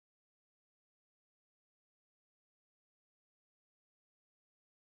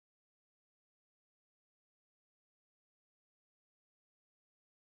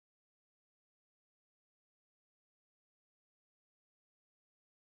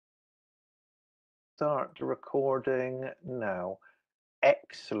start the recording now.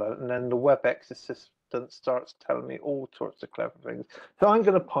 Excellent. And then the WebEx assistant starts telling me all sorts of clever things. So I'm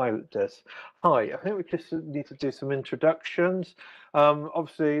going to pilot this. Hi, I think we just need to do some introductions.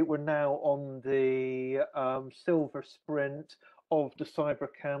 Obviously, we're now on the silver sprint of the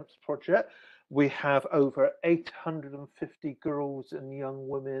CyberCamps project. We have over 850 girls and young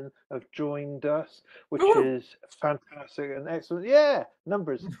women have joined us, which is fantastic and excellent. Yeah,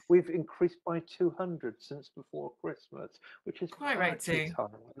 numbers. We've increased by 200 since before Christmas, which is Quite right too. time.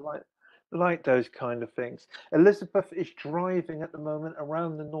 Like those kind of things. Elizabeth is driving at the moment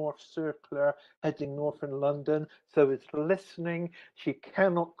around the North Circular, heading north in London, so is listening. She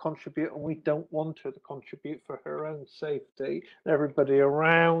cannot contribute, and we don't want her to contribute for her own safety and everybody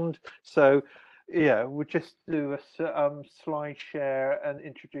around. So yeah, we'll just do a slide share and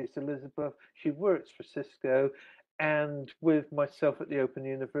introduce Elizabeth. She works for Cisco, and with myself at the Open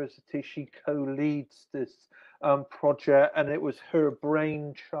University, she co-leads this project, and it was her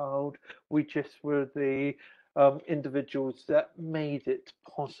brainchild. We just were the individuals that made it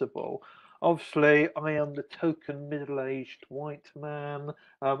possible. Obviously, I am the token middle-aged white man.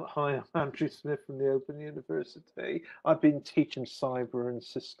 Hi, I'm Andrew Smith from the Open University. I've been teaching cyber and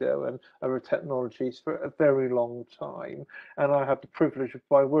Cisco and other technologies for a very long time. And I have the privilege of,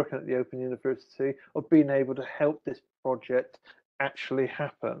 by working at the Open University, of being able to help this project actually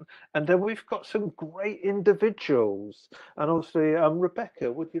happen. And then we've got some great individuals. And obviously,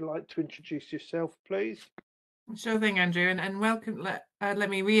 Rebecca, would you like to introduce yourself, please? Sure thing, Andrew, and welcome. Let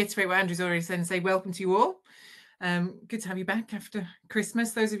me reiterate what Andrew's already said and say welcome to you all. Good to have you back after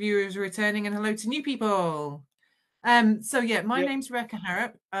Christmas, those of you who are returning, and hello to new people. So yeah, my name's Rebecca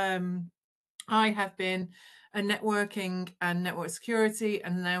Harrop. I have been a networking and network security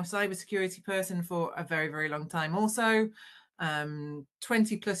and now cybersecurity person for a very, very long time also. 20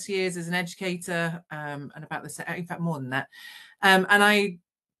 plus years as an educator, and about in fact more than that. And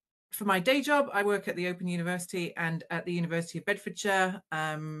for my day job, I work at the Open University and at the University of Bedfordshire,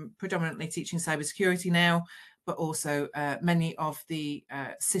 predominantly teaching cybersecurity now, but also many of the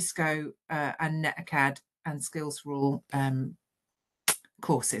Cisco and NetAcad and Skills for All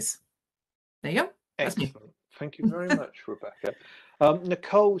courses. There you go. That's Excellent. me. Thank you very much, Rebecca.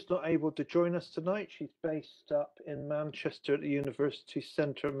 Nicole's not able to join us tonight. She's based up in Manchester at the University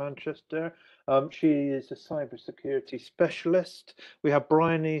Centre of Manchester. She is a cybersecurity specialist. We have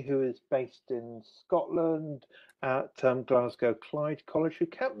Bryony, who is based in Scotland at Glasgow Clyde College, who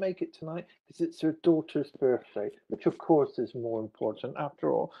can't make it tonight because it's her daughter's birthday, which of course is more important.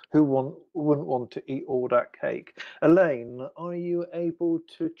 After all, who wouldn't want to eat all that cake? Elaine, are you able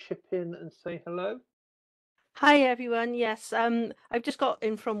to chip in and say hello? Hi everyone. Yes, I've just got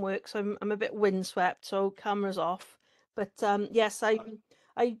in from work, so I'm a bit windswept, so camera's off. But yes, I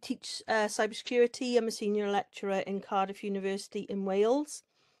teach cybersecurity. I'm a senior lecturer in Cardiff University in Wales.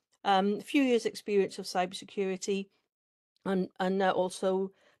 A few years experience of cybersecurity, and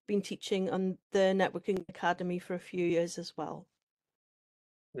also been teaching on the Networking Academy for a few years as well.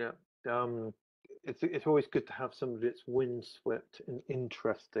 Yeah. It's always good to have somebody that's windswept and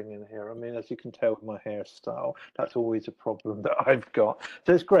interesting in here. I mean, as you can tell with my hairstyle, that's always a problem that I've got.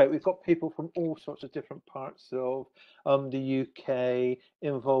 So it's great. We've got people from all sorts of different parts of the UK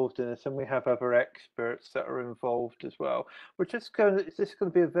involved in this, and we have other experts that are involved as well. It's just going to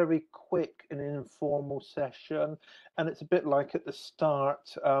be a very quick and informal session, and it's a bit like at the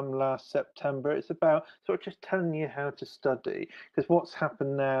start last September. It's about sort of just telling you how to study, because what's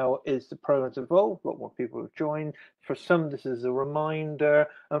happened now is the program's evolved. A lot more people have joined. For some, this is a reminder,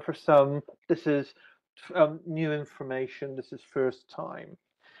 and for some, this is new information. This is first time.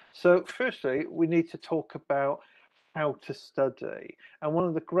 So firstly, we need to talk about how to study. And one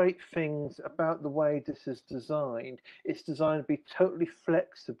of the great things about the way this is designed, it's designed to be totally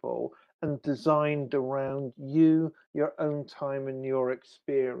flexible and designed around you, your own time and your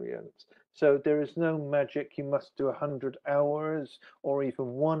experience. So there is no magic, you must do 100 hours or even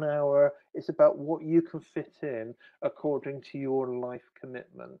 1 hour. It's about what you can fit in according to your life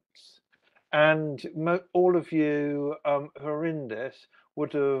commitments. And all of you who are in this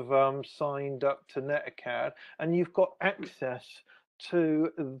would have signed up to NetAcad, and you've got access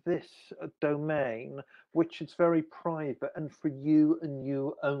to this domain, which is very private and for you and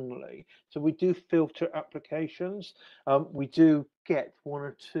you only. So we do filter applications. We do get 1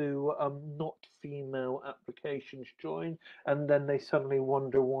 or 2 not female applications join, and then they suddenly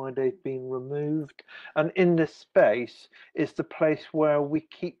wonder why they've been removed. And in this space is the place where we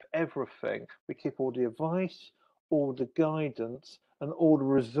keep everything. We keep all the advice, all the guidance, and all the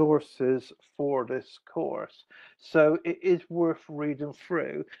resources for this course. So it is worth reading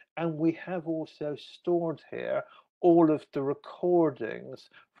through. And we have also stored here all of the recordings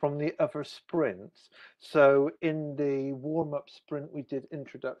from the other sprints. So in the warm-up sprint, we did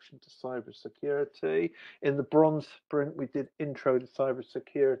Introduction to Cybersecurity. In the bronze sprint, we did Intro to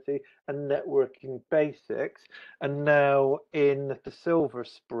Cybersecurity and Networking Basics. And now in the silver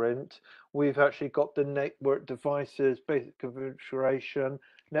sprint, we've actually got the network devices, basic configuration,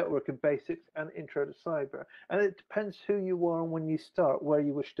 networking basics, and intro to cyber. And it depends who you are and when you start, where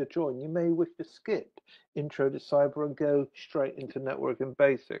you wish to join. You may wish to skip intro to cyber and go straight into networking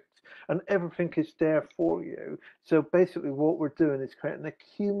basics. And everything is there for you. So basically what we're doing is creating a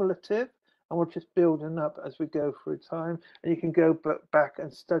cumulative, and we're just building up as we go through time. And you can go back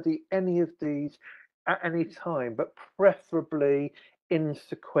and study any of these at any time, but preferably in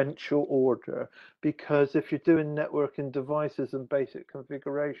sequential order, because if you're doing networking devices and basic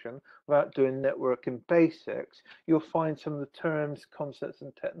configuration without doing networking basics, you'll find some of the terms, concepts,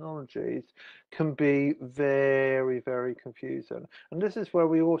 and technologies can be very, very confusing. And this is where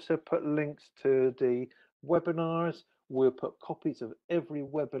we also put links to the webinars. We'll put copies of every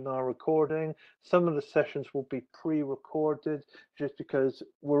webinar recording. Some of the sessions will be pre-recorded just because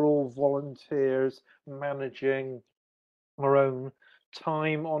we're all volunteers managing our own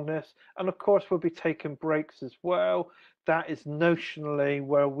time on this. And of course, we'll be taking breaks as well. That is notionally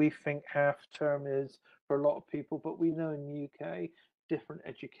where we think half term is for a lot of people, but we know in the UK, different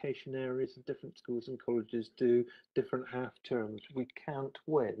education areas and different schools and colleges do different half terms. We can't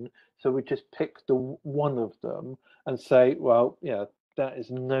win, so we just pick the one of them and say, well, yeah, that is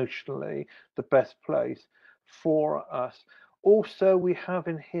notionally the best place for us. Also, we have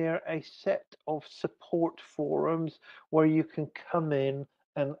in here a set of support forums where you can come in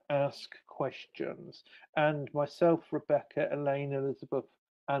and ask questions. And myself, Rebecca, Elaine, Elizabeth,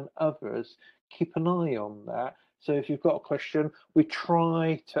 and others keep an eye on that. So if you've got a question, we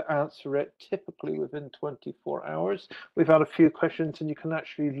try to answer it typically within 24 hours. We've had a few questions and you can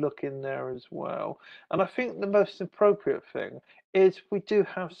actually look in there as well. And I think the most appropriate thing is we do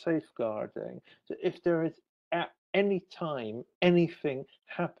have safeguarding. So if there is at any time anything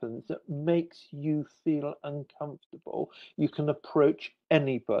happens that makes you feel uncomfortable, you can approach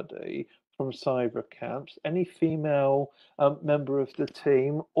anybody from CyberCamps, any female member of the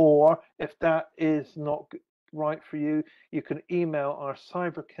team, or if that is not right for you, you can email our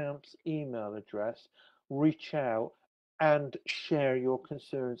CyberCamps email address, reach out and share your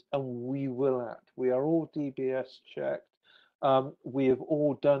concerns, and we will act. We are all DBS checked. We have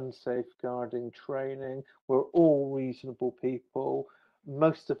all done safeguarding training. We're all reasonable people.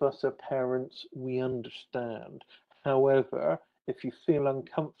 Most of us are parents. We understand. However, if you feel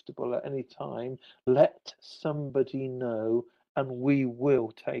uncomfortable at any time, let somebody know, and we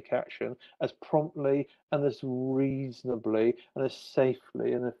will take action as promptly and as reasonably and as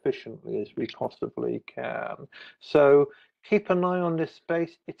safely and efficiently as we possibly can. So keep an eye on this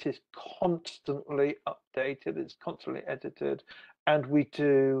space. It is constantly updated, it's constantly edited, and we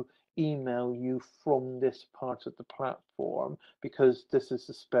do email you from this part of the platform because this is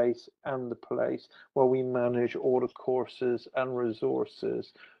the space and the place where we manage all the courses and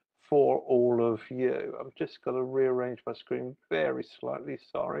resources for all of you. I've just got to rearrange my screen very slightly,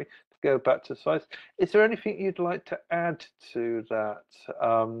 sorry, to go back to slides. Is there anything you'd like to add to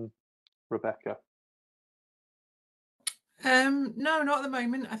that, Rebecca? No, not at the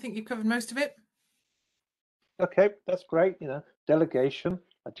moment. I think you've covered most of it. Okay, that's great. You know, delegation.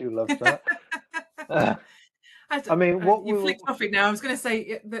 I do love that. I mean, what you we flicked will... off it now. I was going to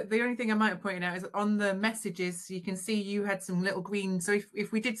say the only thing I might have pointed out is on the messages, you can see you had some little green. So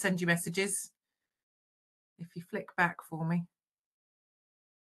if we did send you messages, if you flick back for me.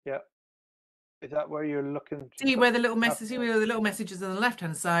 Yeah. Is that where you're looking? See where the little messages, see where the little messages on the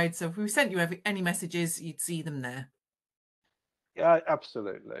left-hand side. So if we sent you any messages, you'd see them there. Yeah,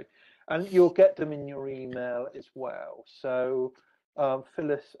 absolutely. And you'll get them in your email as well. So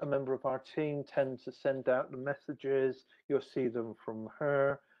Phyllis, a member of our team, tends to send out the messages. You'll see them from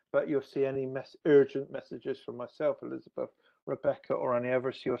her, but you'll see any urgent messages from myself, Elizabeth, Rebecca, or any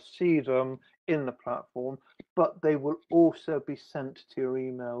others. You'll see them in the platform, but they will also be sent to your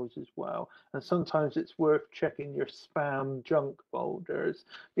emails as well. And sometimes it's worth checking your spam junk folders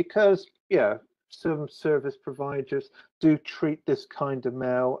because, yeah, some service providers do treat this kind of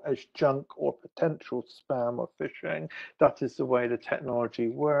mail as junk or potential spam or phishing. That is the way the technology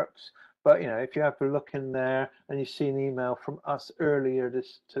works. But, you know, if you have a look in there and you see an email from us earlier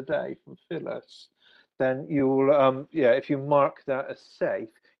today from Phyllis, then you'll, yeah, if you mark that as safe,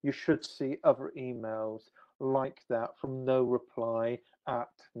 you should see other emails like that from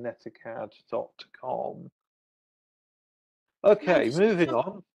noreply@netacad.com. Okay, moving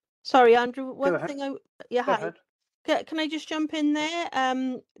on. Sorry, Andrew. Go One ahead. thing Go ahead. Can I just jump in there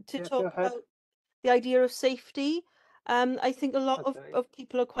to Yeah, talk go ahead. about the idea of safety? I think a lot Okay. of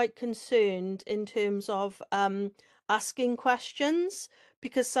people are quite concerned in terms of asking questions,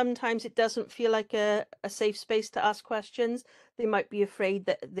 because sometimes it doesn't feel like a safe space to ask questions. They might be afraid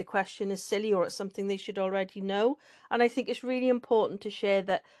that the question is silly or it's something they should already know. And I think it's really important to share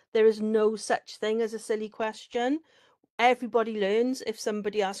that there is no such thing as a silly question. Everybody learns if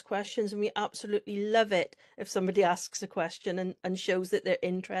somebody asks questions, and we absolutely love it if somebody asks a question and shows that they're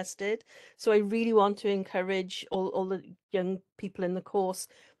interested. So I really want to encourage all the young people in the course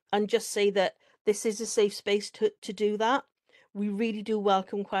and just say that this is a safe space to do that. We really do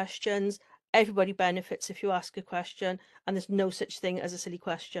welcome questions. Everybody benefits if you ask a question, and there's no such thing as a silly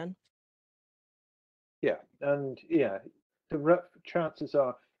question. Yeah, and yeah, the chances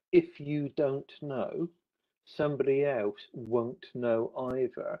are if you don't know, somebody else won't know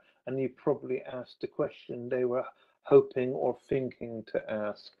either, and you probably asked a question they were hoping or thinking to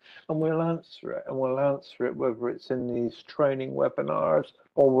ask, and we'll answer it, and we'll answer it whether it's in these training webinars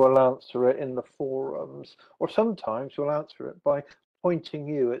or we'll answer it in the forums, or sometimes we'll answer it by pointing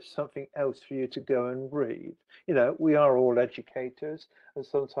you at something else for you to go and read. You know, we are all educators, and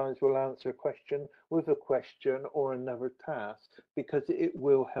sometimes we'll answer a question with a question or another task because it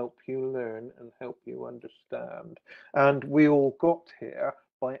will help you learn and help you understand. And we all got here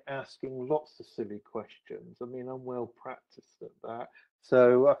by asking lots of silly questions. I mean, I'm well practiced at that.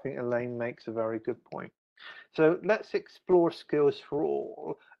 So I think Elaine makes a very good point. So let's explore skills for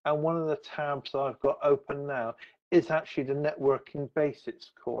all. And one of the tabs I've got open now is actually the networking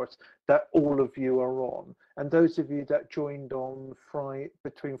basics course that all of you are on. And those of you that joined on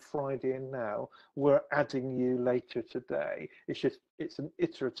between Friday and now, we're adding you later today. It's an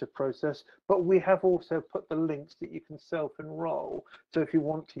iterative process, but we have also put the links that you can self-enroll. So if you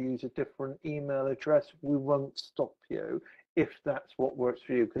want to use a different email address, we won't stop you if that's what works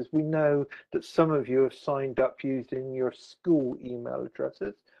for you, because we know that some of you have signed up using your school email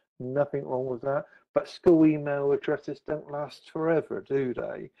addresses. Nothing wrong with that, but school email addresses don't last forever, do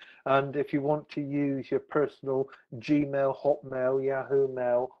they? And if you want to use your personal Gmail, Hotmail, Yahoo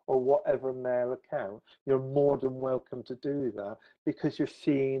Mail, or whatever mail account, you're more than welcome to do that, because you're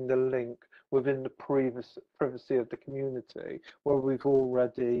seeing the link within the privacy of the community where we've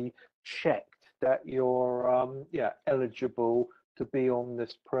already checked that you're eligible to be on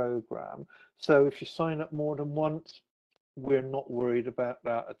this program. So if you sign up more than once, we're not worried about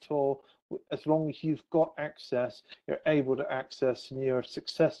that at all. As long as you've got access, you're able to access, and you're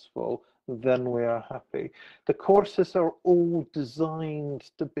successful, then we are happy. The courses are all designed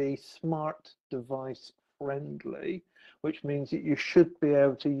to be smart device friendly, which means that you should be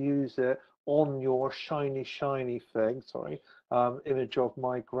able to use it on your shiny thing. Sorry, image of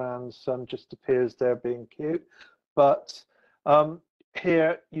my grandson just appears there being cute. But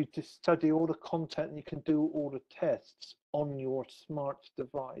here you just study all the content and you can do all the tests on your smart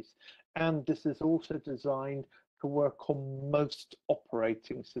device. And this is also designed to work on most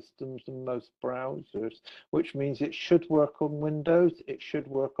operating systems and most browsers, which means it should work on Windows, it should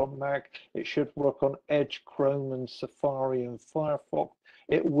work on Mac, it should work on Edge, Chrome and Safari and Firefox.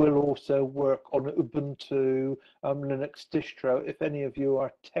 It will also work on Ubuntu Linux distro, if any of you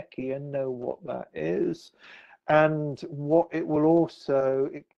are techie and know what that is. And what it will also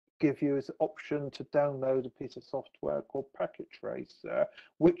give you is an option to download a piece of software called Packet Tracer,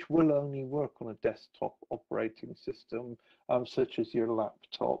 which will only work on a desktop operating system, such as your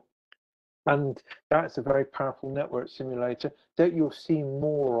laptop. And that's a very powerful network simulator that you'll see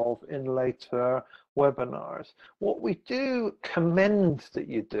more of in later webinars. What we do commend that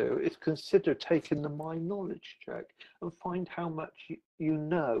you do is consider taking the My Knowledge check and find how much you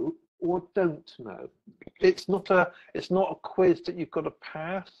know or don't know. It's not a quiz that you've got to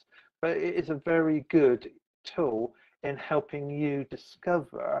pass, but it is a very good tool in helping you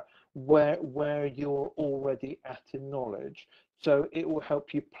discover where you're already at in knowledge. So it will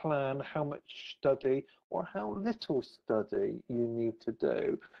help you plan how much study or how little study you need to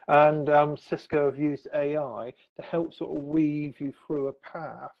do. And Cisco have used AI to help sort of weave you through a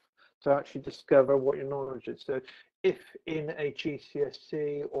path to actually discover what your knowledge is. So if in a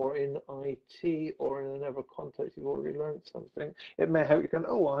GCSE or in IT or in another context you've already learned something, it may help you go,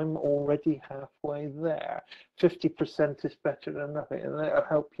 oh, I'm already halfway there. 50% is better than nothing, and that'll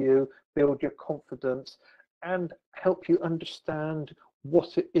help you build your confidence and help you understand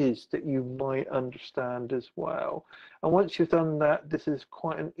what it is that you might understand as well. And once you've done that, this is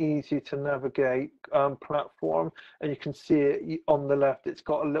quite an easy to navigate platform, and you can see it on the left. It's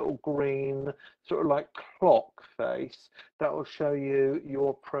got a little green sort of like clock face that will show you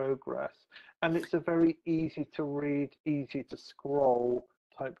your progress, and it's a very easy to read, easy to scroll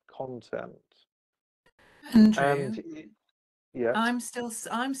type content. Andrew, And yeah, I'm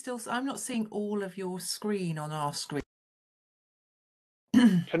not seeing all of your screen on our screen.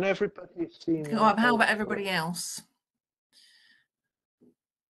 can everybody see me? How about everybody else?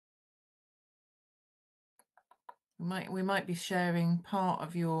 We might be sharing part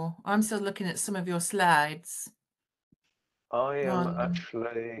of your. I'm still looking at some of your slides. I am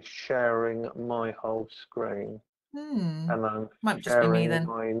actually sharing my whole screen, and I'm might just be me sharing then.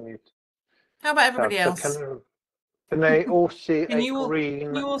 my new. How about everybody So else? can they all see Can a you all,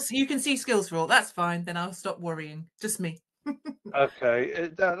 green? you can see skills for all. That's fine. Then I'll stop worrying. Just me. Okay,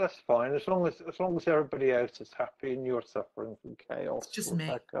 that's fine. As long as everybody else is happy and you're suffering from chaos, It's just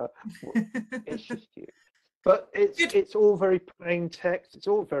Rebecca, me. it's just you. But Good. it's all very plain text. It's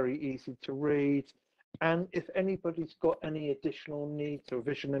all very easy to read. And if anybody's got any additional needs or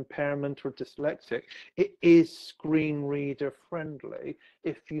vision impairment or dyslexic, it is screen reader friendly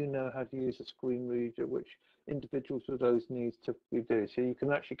if you know how to use a screen reader, which individuals with those needs typically do. So you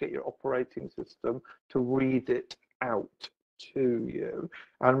can actually get your operating system to read it out to you.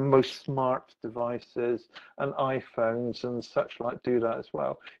 And most smart devices and iPhones and such like do that as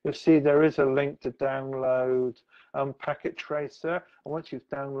well. You'll see there is a link to download Packet Tracer, and once you've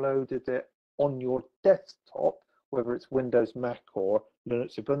downloaded it on your desktop, whether it's Windows, Mac, or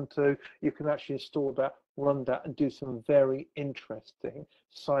Linux, Ubuntu, you can actually install that, run that, and do some very interesting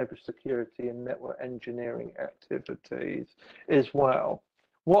cybersecurity and network engineering activities as well.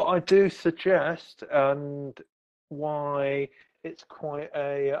 What I do suggest, and why it's quite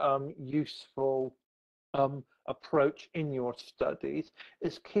a useful approach in your studies,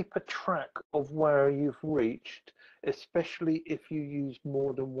 is keep a track of where you've reached, especially if you use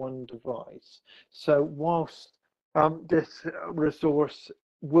more than one device. So whilst this resource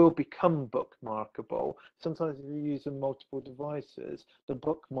will become bookmarkable, sometimes if you're using multiple devices, the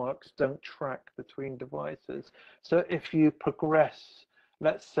bookmarks don't track between devices. So if you progress,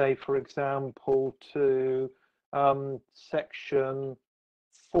 let's say, for example, to section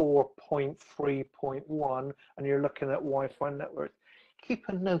 4.3.1 and you're looking at Wi-Fi networks, keep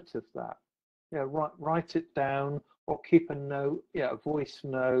a note of that. Write it down, or keep a note, a voice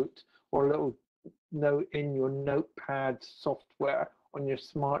note or a little note in your notepad software on your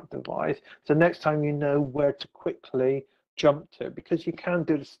smart device. So next time you know where to quickly jump to, because you can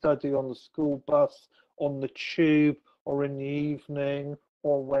do the study on the school bus, on the tube, or in the evening,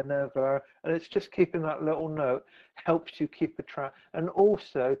 or whenever, and it's just keeping that little note helps you keep a track. And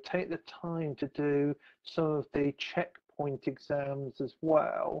also take the time to do some of the checkpoint exams as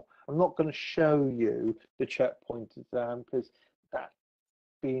well. I'm not going to show you the checkpoint exam because that's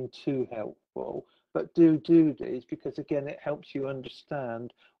being too helpful, but do these, because again it helps you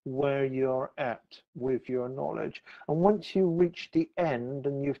understand where you're at with your knowledge. And once you reach the end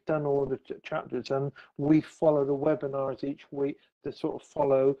and you've done all the chapters, and we follow the webinars each week to sort of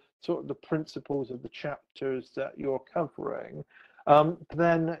follow sort of the principles of the chapters that you're covering,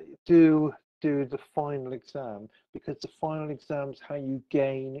 then do the final exam, because the final exam is how you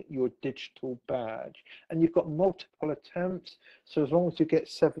gain your digital badge. And you've got multiple attempts, so as long as you get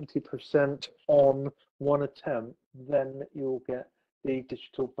 70% on one attempt, then you'll get the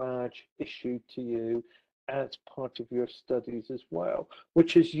digital badge issued to you as part of your studies as well,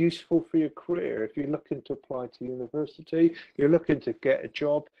 which is useful for your career. If you're looking to apply to university, you're looking to get a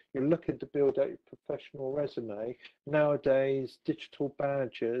job, you're looking to build out your professional resume, nowadays digital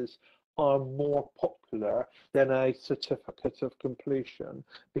badges are more popular than a certificate of completion,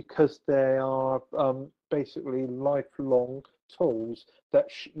 because they are basically lifelong tools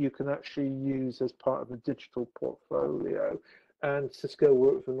that you can actually use as part of a digital portfolio. And Cisco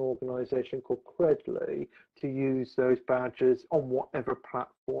works with an organization called Credly to use those badges on whatever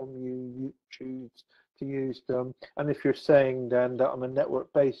platform you choose to use them. And if you're saying then that I'm a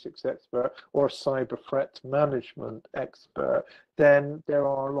network basics expert or a cyber threat management expert, then there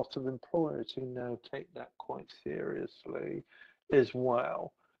are a lot of employers who now take that quite seriously as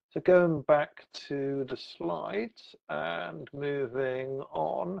well. So going back to the slides and moving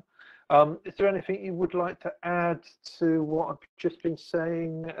on, is there anything you would like to add to what I've just been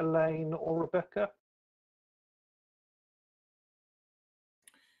saying, Elaine or Rebecca?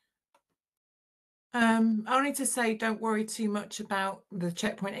 Only to say, don't worry too much about the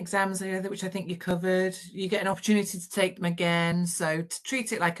checkpoint exams, which I think you covered. You get an opportunity to take them again, so to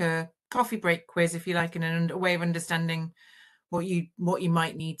treat it like a coffee break quiz, if you like, and a way of understanding what you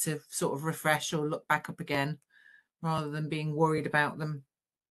might need to sort of refresh or look back up again, rather than being worried about them.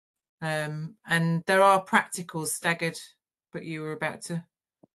 And there are practicals staggered, but you were about to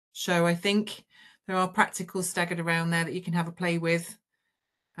show, I think there are practicals staggered around there that you can have a play with.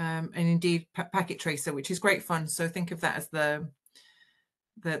 And indeed Packet Tracer, which is great fun. So think of that as the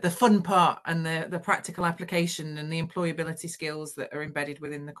fun part and the practical application and the employability skills that are embedded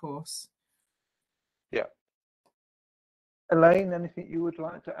within the course. Yeah. Elaine, anything you would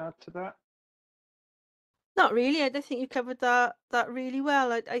like to add to that? Not really. I don't think you covered that really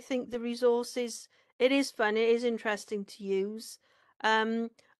well. I think the resources, it is fun, it is interesting to use.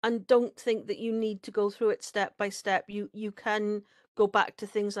 And don't think that you need to go through it step by step. You can go back to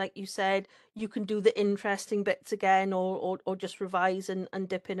things like you said. You can do the interesting bits again, or just revise and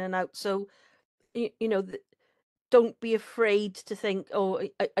dip in and out. So you know, don't be afraid to think, oh,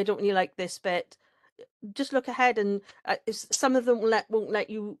 I don't really like this bit. Just look ahead, and some of them won't let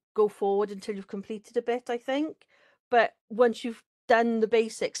you go forward until you've completed a bit, I think. But once you've done the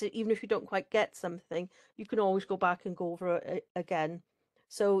basics, even if you don't quite get something, you can always go back and go over it again.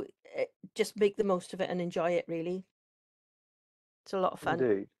 So just make the most of it and enjoy it, really. It's a lot of fun.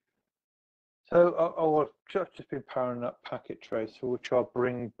 Indeed. So I've just been powering up Packet Tracer, which I'll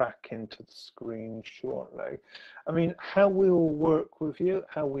bring back into the screen shortly. I mean, how we will work with you,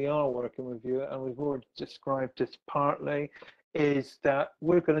 how we are working with you, and we've already described this partly, is that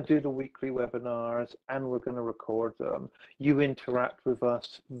we're going to do the weekly webinars and we're going to record them. You interact with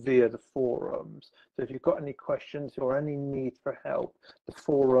us via the forums. So if you've got any questions or any need for help, the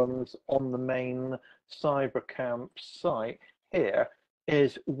forums on the main CyberCamps site here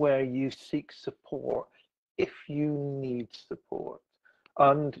is where you seek support if you need support.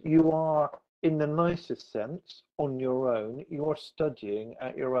 And you are, in the nicest sense, on your own. You're studying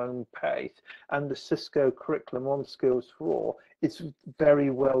at your own pace, and the Cisco curriculum on Skills for All is very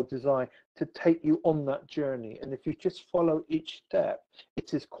well designed to take you on that journey. And if you just follow each step,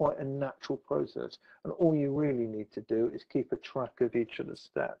 it is quite a natural process, and all you really need to do is keep a track of each of the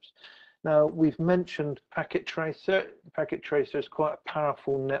steps. Now, we've mentioned Packet Tracer. Packet Tracer is quite a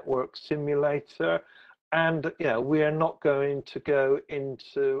powerful network simulator, and we are not going to go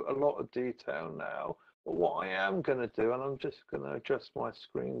into a lot of detail now. But what I am going to do, and I'm just going to adjust my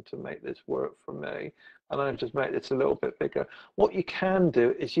screen to make this work for me, and I'll just make this a little bit bigger. What you can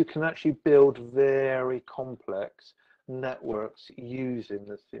do is you can actually build very complex networks using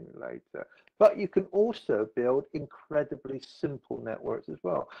the simulator. But you can also build incredibly simple networks as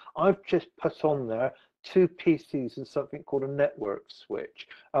well. I've just put on there 2 PCs and something called a network switch,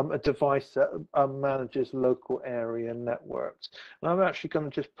 a device that manages local area networks. And I'm actually going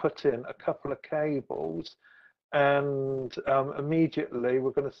to just put in a couple of cables, and immediately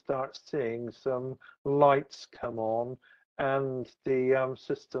we're going to start seeing some lights come on and the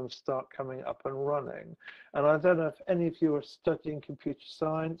systems start coming up and running. And I don't know if any of you are studying computer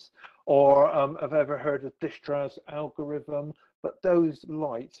science or have ever heard of Distrau's algorithm, but those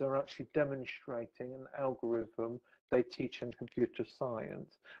lights are actually demonstrating an algorithm they teach in computer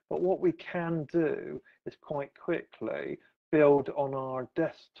science. But what we can do is quite quickly build on our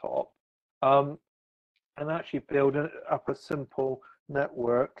desktop and actually build up a simple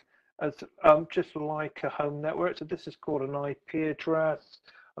network as just like a home network. So this is called an IP address.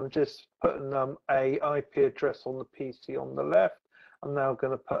 I'm just putting a IP address on the PC on the left. I'm now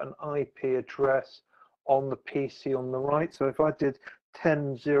going to put an IP address on the PC on the right. So if I did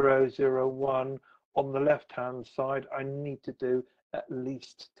 10.0.0.1 on the left hand side, I need to do at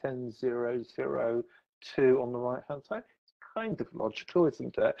least 10.0.0.2 on the right hand side. Kind of logical,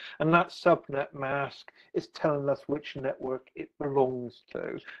 isn't it? And that subnet mask is telling us which network it belongs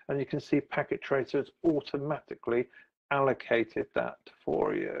to. And you can see Packet Tracer has automatically allocated that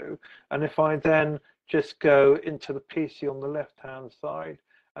for you. And if I then just go into the PC on the left-hand side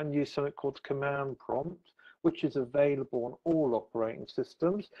and use something called command prompt, which is available on all operating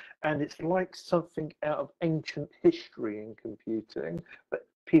systems, and it's like something out of ancient history in computing, but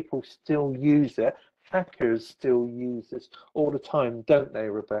people still use it. Hackers still use this all the time, don't they,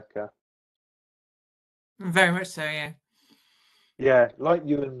 Rebecca? Very much so, yeah. Yeah, like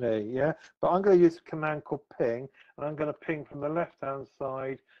you and me, yeah. But I'm going to use a command called ping, and I'm going to ping from the left-hand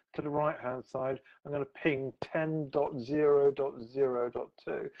side to the right-hand side. I'm going to ping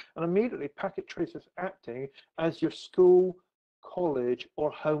 10.0.0.2, and immediately Packet Tracer is acting as your school, college,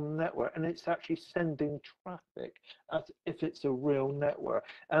 or home network, and it's actually sending traffic as if it's a real network.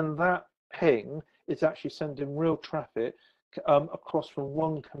 And that ping is actually sending real traffic across from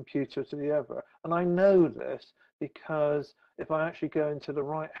one computer to the other. And I know this because if I actually go into the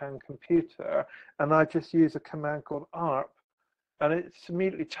right-hand computer and I just use a command called ARP, and it's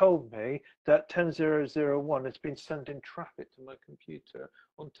immediately told me that 10.0.0.1 has been sending traffic to my computer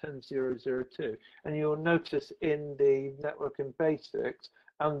on 10.0.0.2. And you'll notice in the networking basics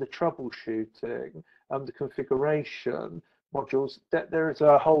and the troubleshooting and the configuration modules that there is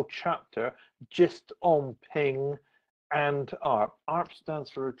a whole chapter just on ping and ARP. ARP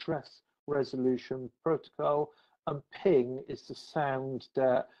stands for Address Resolution Protocol, and ping is the sound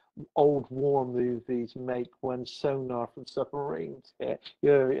that old war movies make when sonar from submarines hit.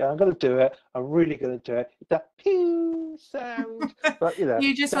 Yeah, I'm going to do it. I'm really going to do it. That pew sound. But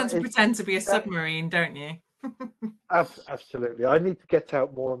you just want to pretend to be a submarine, don't you? Absolutely. I need to get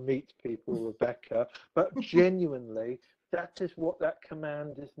out more and meet people, Rebecca. But genuinely, that is what that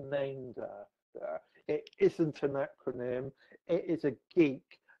command is named after. It isn't an acronym. It is a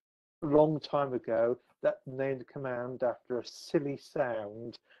geek long time ago that named the command after a silly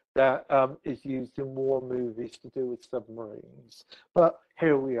sound that is used in war movies to do with submarines. But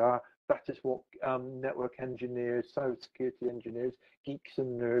here we are. That is what network engineers, cybersecurity engineers, geeks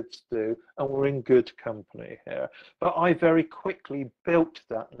and nerds do, and we're in good company here. But I very quickly built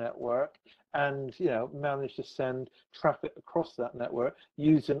that network and managed to send traffic across that network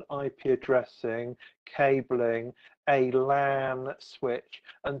using IP addressing, cabling, a LAN switch,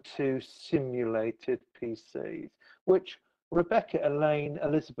 and 2 simulated PCs, which Rebecca, Elaine,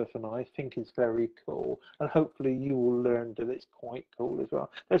 Elizabeth and I think is very cool, and hopefully you will learn that it's quite cool as well.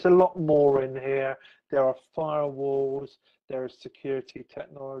 There's a lot more in here. There are firewalls, there are security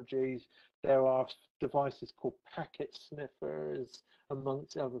technologies, there are devices called packet sniffers,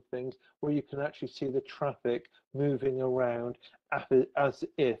 amongst other things, where you can actually see the traffic moving around as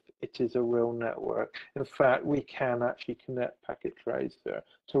if it is a real network. In fact, we can actually connect packet tracer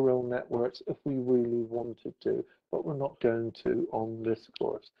to real networks if we really wanted to, but we're not going to on this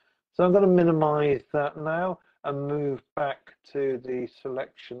course. So I'm going to minimize that now and move back to the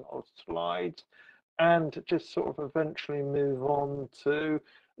selection of slides and just sort of eventually move on to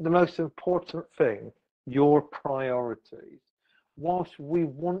the most important thing, your priorities. Whilst we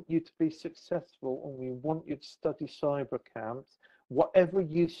want you to be successful and we want you to study CyberCamps, whatever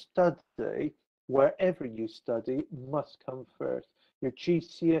you study, wherever you study, must come first. Your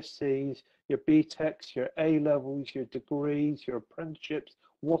GCSEs, your BTECs, your A-levels, your degrees, your apprenticeships,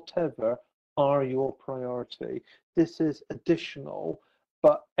 whatever are your priority. This is additional,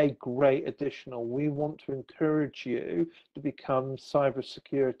 but a great additional. We want to encourage you to become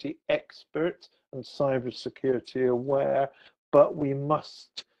cybersecurity experts and cybersecurity aware, but we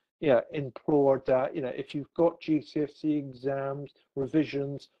must implore that if you've got GCSE exams,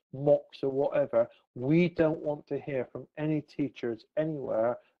 revisions, mocks or whatever, we don't want to hear from any teachers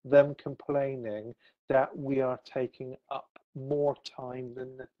anywhere them complaining that we are taking up more time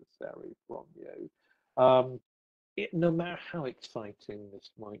than necessary from you. No matter how exciting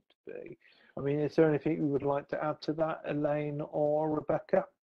this might be. I mean, is there anything you would like to add to that, Elaine or Rebecca?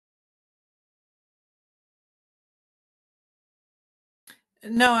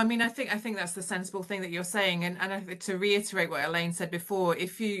 No, I mean, I think that's the sensible thing that you're saying, and I think to reiterate what Elaine said before,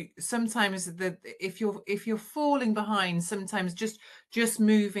 if you're falling behind, sometimes just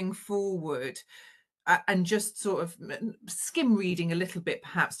moving forward and just sort of skim reading a little bit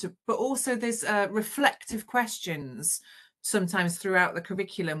perhaps, but also there's reflective questions sometimes throughout the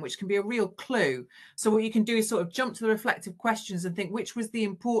curriculum, which can be a real clue. So what you can do is sort of jump to the reflective questions and think which was the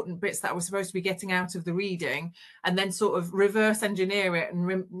important bits that I was supposed to be getting out of the reading, and then sort of reverse engineer it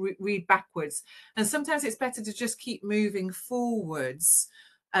and read backwards. And sometimes it's better to just keep moving forwards,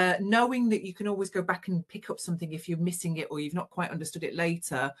 knowing that you can always go back and pick up something if you're missing it or you've not quite understood it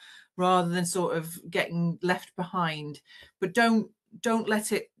later, rather than sort of getting left behind. But don't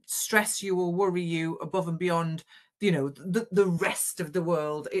let it stress you or worry you above and beyond the rest of the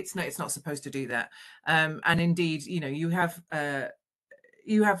world. It's not supposed to do that. And indeed, you have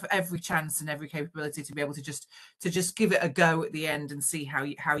every chance and every capability to be able to just give it a go at the end and see how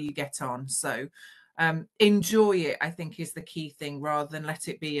you get on. So enjoy it, I think, is the key thing, rather than let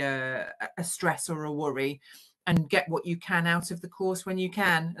it be a stress or a worry, and get what you can out of the course when you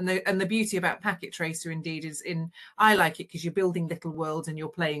can. And the beauty about Packet Tracer indeed is I like it because you're building little worlds and you're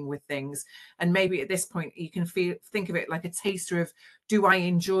playing with things. And maybe at this point you can think of it like a taster of, do I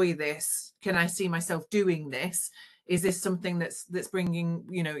enjoy this? Can I see myself doing this? Is this something that's bringing,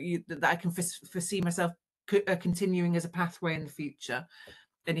 that I can foresee myself continuing as a pathway in the future?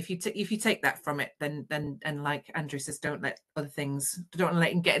 if you take that from it, then and like Andrew says, don't let let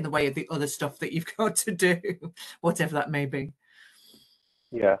it get in the way of the other stuff that you've got to do, whatever that may be.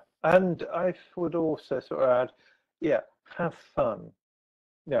 Yeah, and I would also sort of add, yeah, have fun.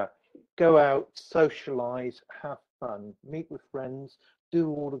 Yeah, go out, socialize, have fun, meet with friends, do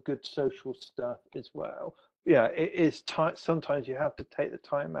all the good social stuff as well. Yeah, it is tight. Sometimes you have to take the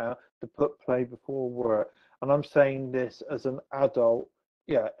time out to put play before work. And I'm saying this as an adult.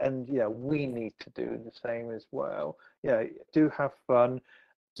 Yeah, and yeah, we need to do the same as well. Yeah, do have fun,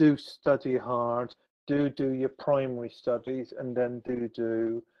 do study hard, do your primary studies, and then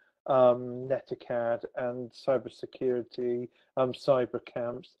do NetAcad and cybersecurity,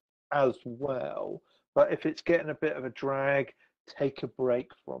 CyberCamps as well. But if it's getting a bit of a drag, take a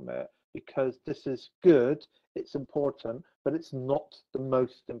break from it, because this is good, it's important, but it's not the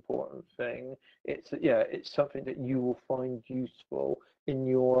most important thing. It's something that you will find useful in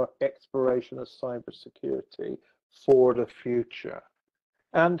your exploration of cybersecurity for the future.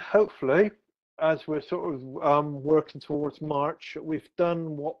 And hopefully, as we're sort of working towards March, we've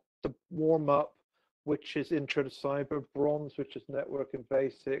done what the warm up, which is Intro to Cyber, Bronze, which is Networking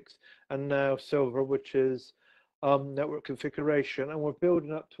Basics, and now Silver, which is network configuration. And we're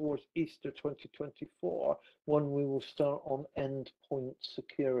building up towards Easter 2024, when we will start on endpoint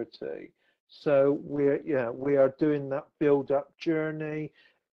security. So we are doing that build up journey.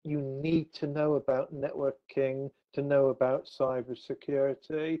 You need to know about networking to know about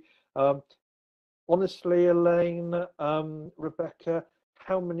cybersecurity. Honestly, Elaine, Rebecca,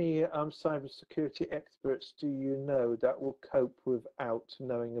 how many cybersecurity experts do you know that will cope without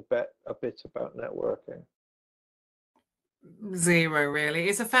knowing a bit about networking? Zero, really.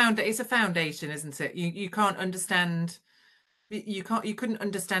 It's a foundation, isn't it? You can't understand. You couldn't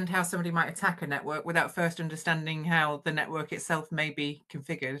understand how somebody might attack a network without first understanding how the network itself may be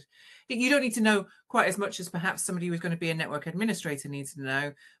configured. You don't need to know quite as much as perhaps somebody who's going to be a network administrator needs to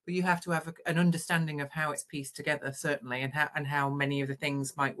know, but you have to have an understanding of how it's pieced together, certainly, and how many of the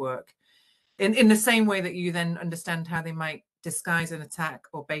things might work. In the same way that you then understand how they might disguise an attack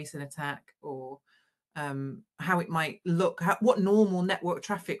or base an attack, or how it might look, what normal network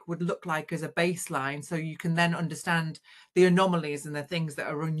traffic would look like as a baseline, so you can then understand the anomalies and the things that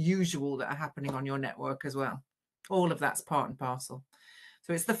are unusual that are happening on your network as well. All of that's part and parcel.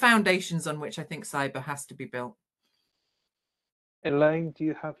 So it's the foundations on which I think cyber has to be built. Elaine, do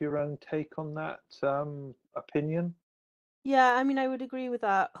you have your own take on that opinion? Yeah, I mean, I would agree with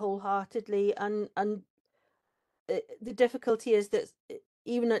that wholeheartedly. And the difficulty is that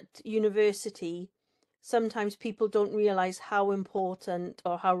even at university, sometimes people don't realize how important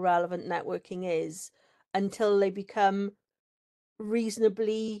or how relevant networking is until they become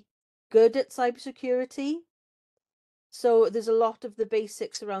reasonably good at cybersecurity. So there's a lot of the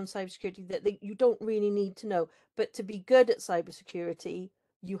basics around cybersecurity that you don't really need to know, but to be good at cybersecurity,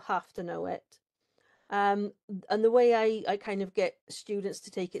 you have to know it. And the way I kind of get students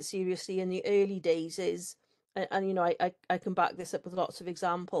to take it seriously in the early days is, and you know, I can back this up with lots of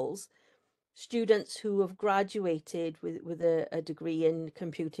examples. Students who have graduated with a degree in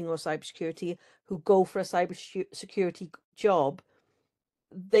computing or cybersecurity, who go for a cybersecurity job,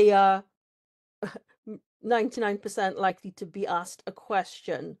 they are 99% likely to be asked a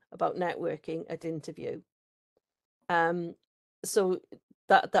question about networking at interview. So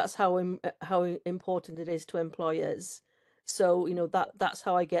that's how important it is to employers. So you know that's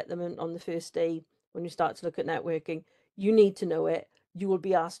how I get them on the first day when you start to look at networking. You need to know it. You will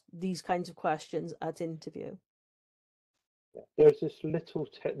be asked these kinds of questions at interview. There's this little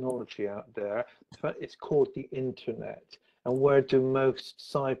technology out there. It's called the internet. And where do most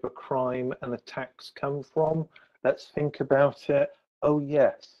cybercrime and attacks come from? Let's think about it. Oh,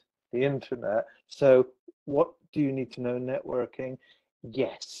 yes, the internet. So what do you need to know networking?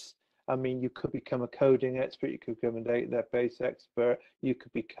 Yes. I mean, you could become a coding expert, you could become a database expert, you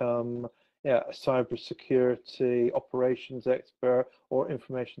could become a cybersecurity operations expert or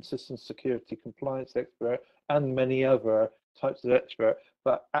information systems security compliance expert, and many other types of expert.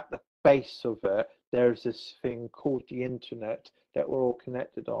 But at the base of it, there's this thing called the internet that we're all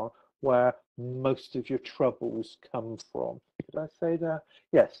connected on, where most of your troubles come from. Did I say that?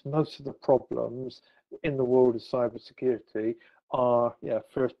 Yes, most of the problems in the world of cybersecurity are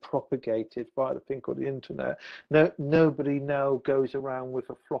first propagated by the thing called the internet. Nobody now goes around with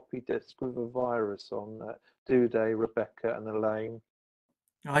a floppy disk with a virus on it, do they, Rebecca and Elaine?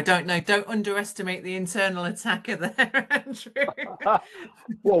 I don't know. Don't underestimate the internal attacker there, Andrew.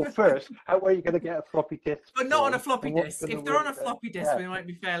 Well, first, how are you going to get a floppy disk? But not on a floppy disk. If they're on a it? floppy disk, we might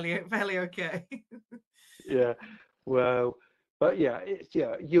be fairly okay. Yeah. Well, But yeah, it's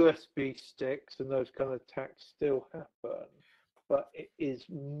USB sticks and those kind of attacks still happen, but it is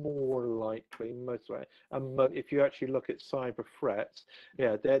more likely most likely. And if you actually look at cyber threats,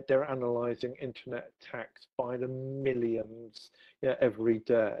 yeah, they're analysing internet attacks by the millions, every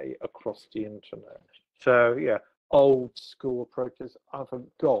day across the internet. So yeah, old school approaches haven't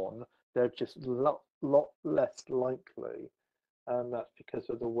gone. They're just lot less likely. And that's because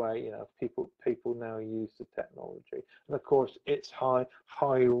of the way people now use the technology, and of course it's high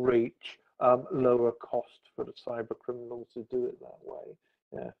reach, lower cost for the cyber criminals to do it that way.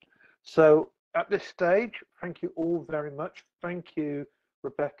 Yeah. So at this stage, thank you all very much. Thank you,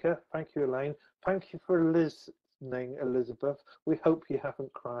 Rebecca. Thank you, Elaine. Thank you for listening, Elizabeth. We hope you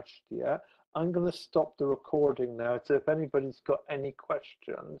haven't crashed yet. I'm going to stop the recording now, so if anybody's got any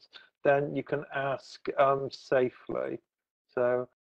questions, then you can ask safely. So